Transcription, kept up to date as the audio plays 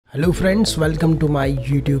Hello friends, welcome to my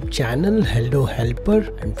YouTube channel Hello Helper.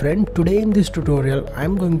 And friend, today in this tutorial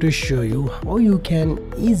I'm going to show you how you can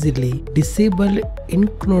easily disable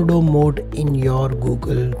Incognito mode in your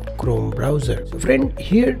Google Chrome browser. So friend,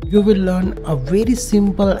 here you will learn a very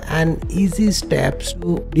simple and easy steps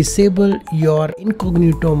to disable your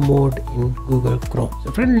Incognito mode in Google Chrome.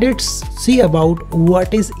 So friend, let's see about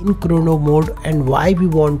what is Incognito mode and why we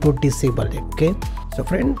want to disable it. Okay. So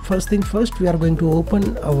friend, first thing first, we are going to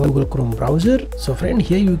open our Google Chrome browser. So friend,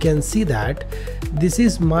 here you can see that this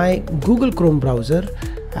is my Google Chrome browser,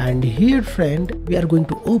 and here friend, we are going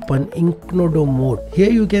to open Incognito mode. Here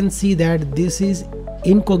you can see that this is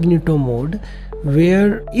Incognito mode,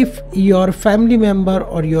 where if your family member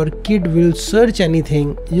or your kid will search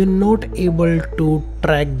anything, you're not able to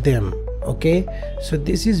track them. Okay, so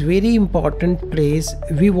this is very important place.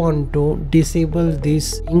 We want to disable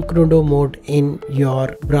this Incognito mode in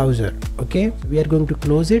your browser. Okay, we are going to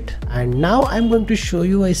close it, and now I'm going to show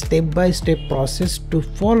you a step-by-step process to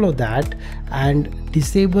follow that and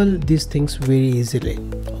disable these things very easily.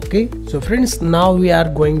 Okay, so friends, now we are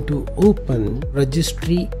going to open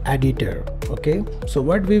registry editor. Okay, so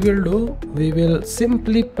what we will do, we will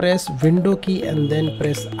simply press window key and then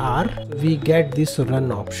press R. We get this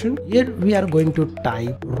run option. Here we are going to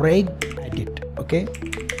type reg edit. Okay,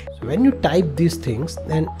 so when you type these things,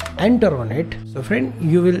 then enter on it. So friend,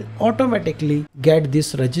 you will automatically get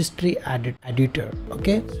this registry edit editor.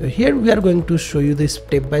 Okay, so here we are going to show you this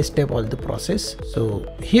step by step all the process.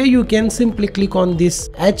 So here you can simply click on this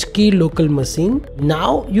H key local machine.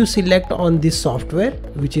 Now you select on this software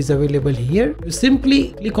which is available here. You simply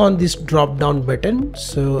click on this drop down button,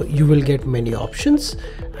 so you will get many options,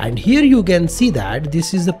 and here you can see that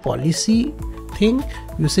this is the policy thing.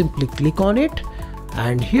 You simply click on it,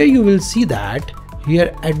 and here you will see that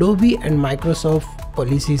here Adobe and Microsoft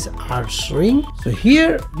policies are showing. So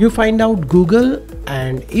here you find out Google,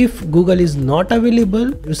 and if Google is not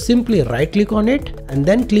available, you simply right click on it and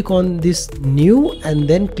then click on this new and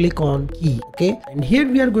then click on key. Okay, and here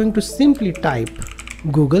we are going to simply type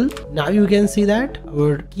Google. Now you can see that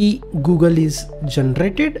our key Google is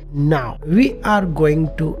generated. Now we are going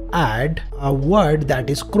to add a word that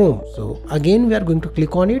is Chrome. So again we are going to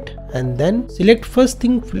click on it and then select first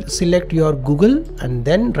thing, select your Google and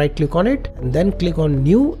then right click on it and then click on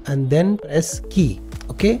new and then press key.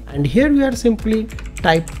 Okay, and here we are simply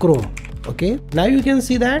type Chrome. Okay, now you can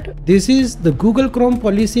see that this is the Google Chrome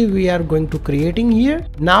policy we are going to creating here.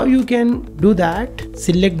 Now you can do that,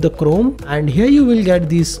 select the Chrome, and here you will get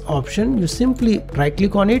this option. You simply right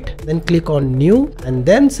click on it, then click on new and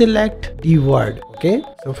then select D word. Okay,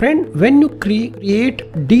 so friend, when you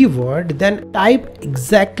create D word, then type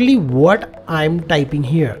exactly what I'm typing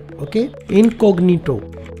here. Okay, Incognito,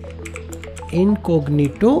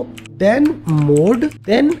 then mode,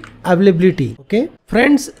 then availability. Okay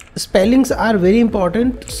friends, spellings are very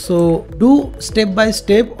important, so do step by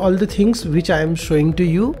step all the things which I am showing to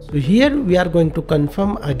you. So here we are going to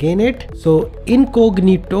confirm again it. So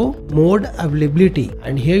Incognito mode availability,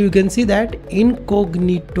 and here you can see that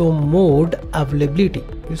Incognito mode availability.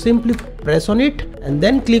 You simply press on it and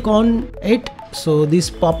then click on it. So this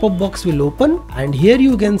pop-up box will open, and here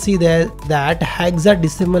you can see that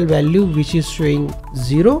hexadecimal value which is showing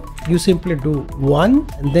 0. You simply do 1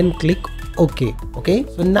 and then click OK. Okay,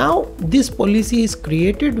 so now this policy is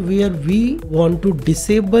created where we want to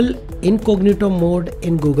disable Incognito mode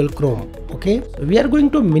in Google Chrome. Okay, so we are going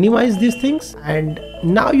to minimize these things, and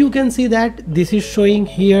now you can see that this is showing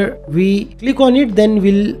here. We click on it, then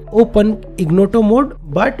we'll open Incognito mode,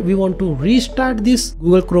 but we want to restart this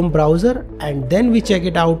Google Chrome browser and then we check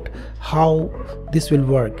it out how this will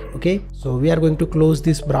work. Okay, so we are going to close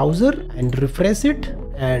this browser and refresh it,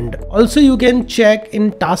 and also you can check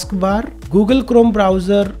in taskbar Google Chrome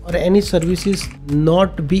browser or any services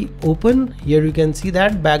not be open. Here you can see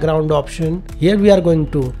that background option. Here we are going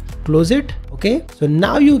to close it. Okay, so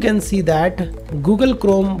now you can see that Google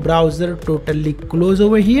Chrome browser totally close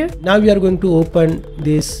over here. Now we are going to open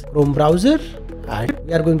this Chrome browser and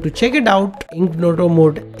we are going to check it out Incognito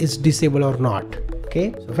mode is disabled or not.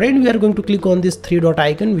 Okay, so friend, we are going to click on this 3 dot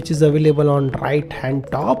icon which is available on right hand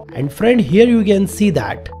top, and friend, here you can see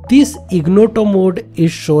that this Incognito mode is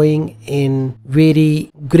showing in very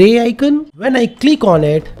gray icon. When I click on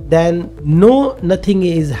it, then nothing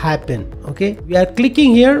is happen. Okay, we are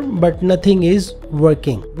clicking here but nothing is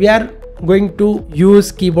working. We are going to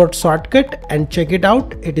use keyboard shortcut and check it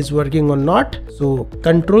out, it is working or not. So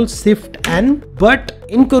Control Shift N, but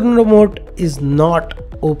Incognito mode is not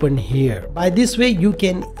open here. By this way you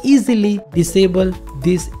can easily disable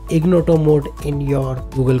this Incognito mode in your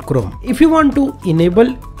Google Chrome. If you want to enable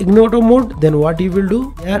Incognito mode, then what you will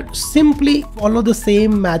do, simply follow the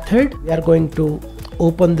same method. We are going to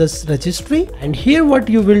open this registry, and here what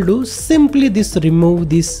you will do, simply remove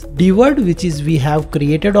this D word which is we have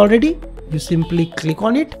created already. You simply click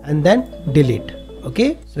on it and then delete.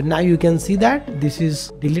 Okay, so now you can see that this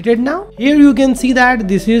is deleted now. Here you can see that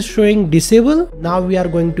this is showing disable. Now we are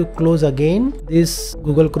going to close again this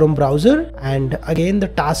Google Chrome browser, and again the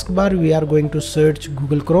taskbar we are going to search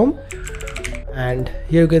Google Chrome, and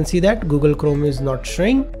here you can see that Google Chrome is not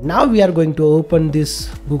showing. Now we are going to open this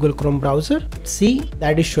Google Chrome browser, see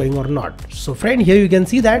that is showing or not. So friend, here you can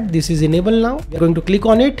see that this is enabled now. We are going to click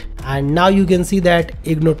on it, and now you can see that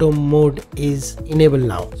Incognito mode is enabled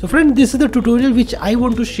now. So friend, this is the tutorial which I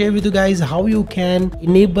want to share with you guys, how you can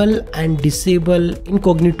enable and disable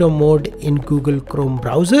Incognito mode in Google Chrome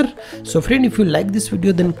browser. So friend, if you like this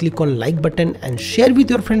video, then click on like button and share with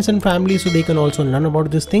your friends and family so they can also learn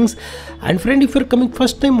about these things. And friend, if you're coming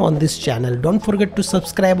first time on this channel, don't forget to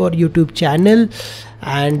subscribe our YouTube channel,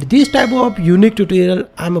 and this type of unique tutorial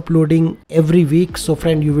I'm uploading every week. So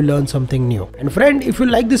friend, you will learn something new. And friend, if you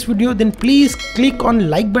like this video, then please click on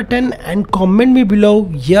like button and comment me below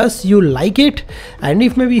yes you like it, and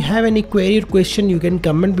if maybe have any query or question, you can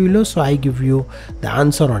comment below so I give you the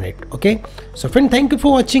answer on it. Okay, so friend, thank you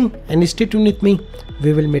for watching and stay tuned with me.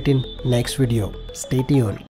 We will meet in next video. Stay tuned.